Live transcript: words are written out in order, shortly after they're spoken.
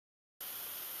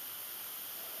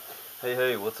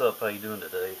Hey, what's up? How you doing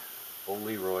today? Old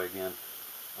Leeroy again.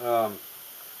 I'll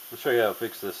show you how to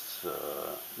fix this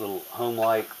little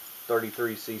Homelite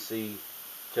 33cc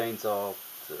chainsaw.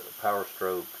 It's a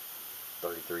Powerstroke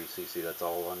 33cc. That's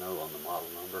all I know on the model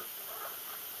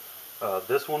number.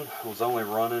 This one was only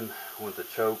running when the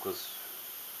choke was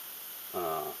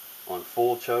on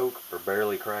full choke or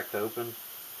barely cracked open,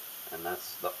 and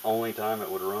that's the only time it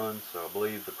would run. So I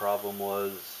believe the problem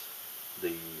was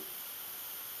the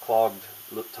clogged,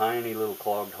 tiny little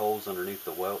clogged holes underneath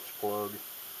the WELCH plug.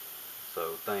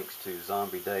 So thanks to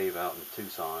Zombie Dave out in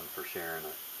Tucson for sharing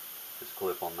his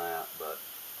clip on that. But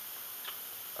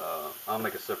I'll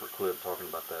make a separate clip talking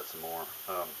about that some more.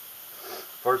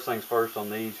 First things first, on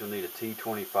these you'll need a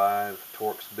T25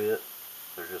 Torx bit.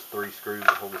 There's just 3 screws that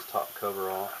hold this top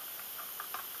cover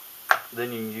off.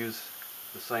 Then you can use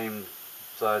the same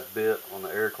size bit on the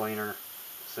air cleaner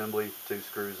assembly, 2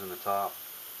 screws in the top.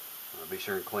 Be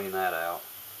sure and clean that out.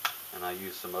 And I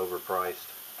use some overpriced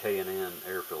K&N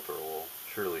air filter oil. I'm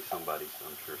sure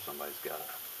somebody's got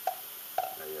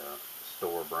a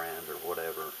store brand or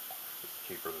whatever. It's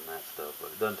cheaper than that stuff,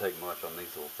 but it doesn't take much on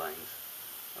these little things.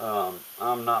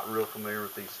 I'm not real familiar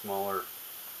with these smaller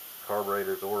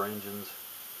carburetors or engines,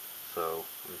 so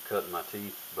I'm cutting my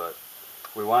teeth, but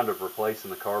we wound up replacing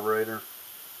the carburetor,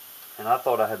 and I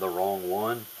thought I had the wrong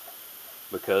one,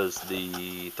 because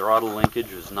the throttle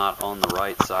linkage is not on the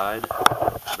right side.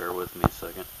 Bear with me a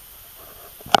second.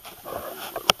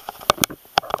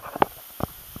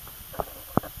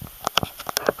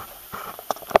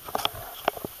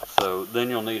 So then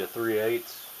you'll need a 3/8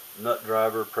 nut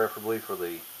driver, preferably for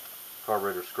the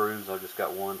carburetor screws. I've just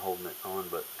got one holding it on,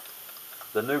 but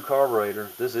the new carburetor,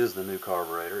 this is the new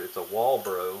carburetor. It's a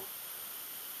Walbro.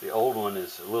 The old one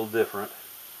is a little different,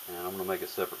 and I'm going to make a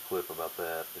separate clip about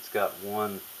that. It's got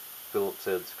 1 Phillips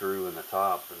head screw in the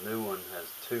top. The new one has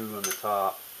 2 in the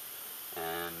top,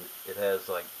 and it has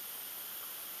like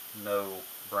no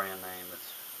brand name.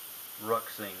 It's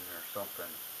Ruxing or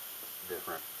something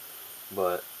different.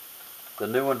 But the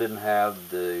new one didn't have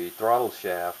the throttle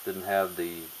shaft,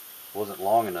 wasn't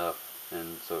long enough,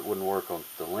 and so it wouldn't work on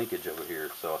the linkage over here.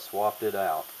 So I swapped it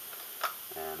out,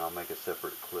 and I'll make a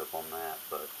separate clip on that.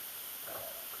 But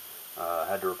I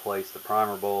had to replace the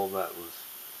primer bulb.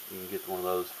 You can get one of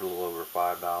those for a little over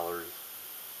 $5.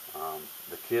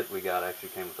 The kit we got actually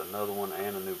came with another one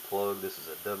and a new plug. This is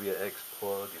a WX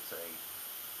plug. It's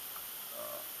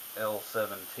a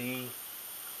L7T,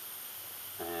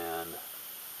 and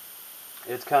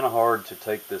it's kind of hard to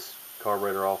take this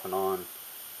carburetor off and on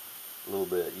a little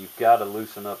bit. You've got to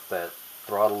loosen up that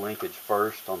throttle linkage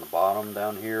first on the bottom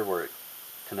down here where it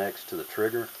connects to the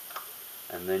trigger,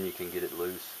 and then you can get it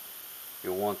loose.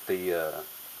 You'll want the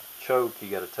choke. You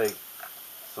got to take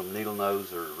some needle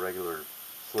nose or regular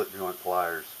slip joint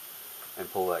pliers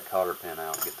and pull that cotter pin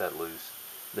out and get that loose.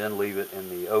 Then leave it in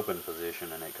the open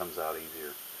position and it comes out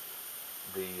easier.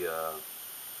 The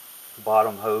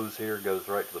bottom hose here goes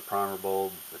right to the primer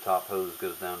bulb. The top hose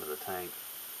goes down to the tank.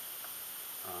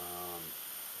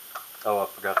 Oh, I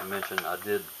forgot to mention, I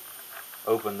did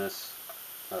open this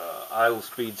idle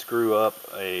speed screw up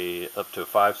to a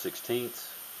 5/16,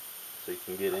 so you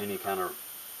can get any kind of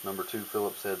number 2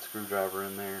 Phillips head screwdriver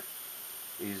in there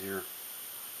easier.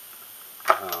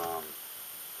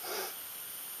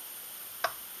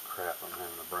 Crap, I'm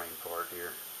having a brain fart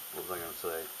here. What was I going to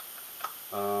say?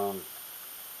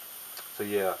 So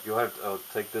yeah, you'll have to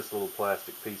take this little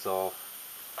plastic piece off.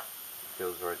 It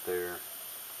goes right there.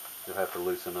 You'll have to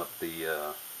loosen up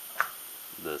the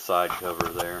side cover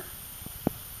there.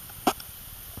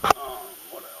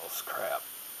 What else? Crap.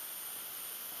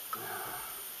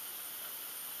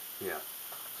 Yeah.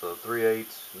 So 3/8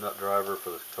 nut driver for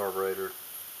the carburetor.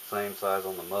 Same size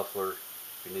on the muffler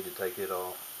if you need to take it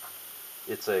off.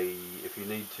 If you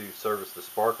need to service the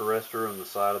spark arrestor on the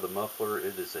side of the muffler,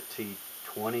 it is a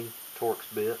T20 Torx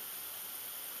bit,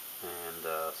 and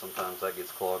sometimes that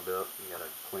gets clogged up. You gotta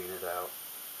clean it out.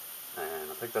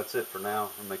 And I think that's it for now.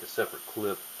 I'll make a separate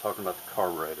clip talking about the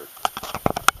carburetor.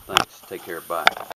 Thanks. Take care. Bye.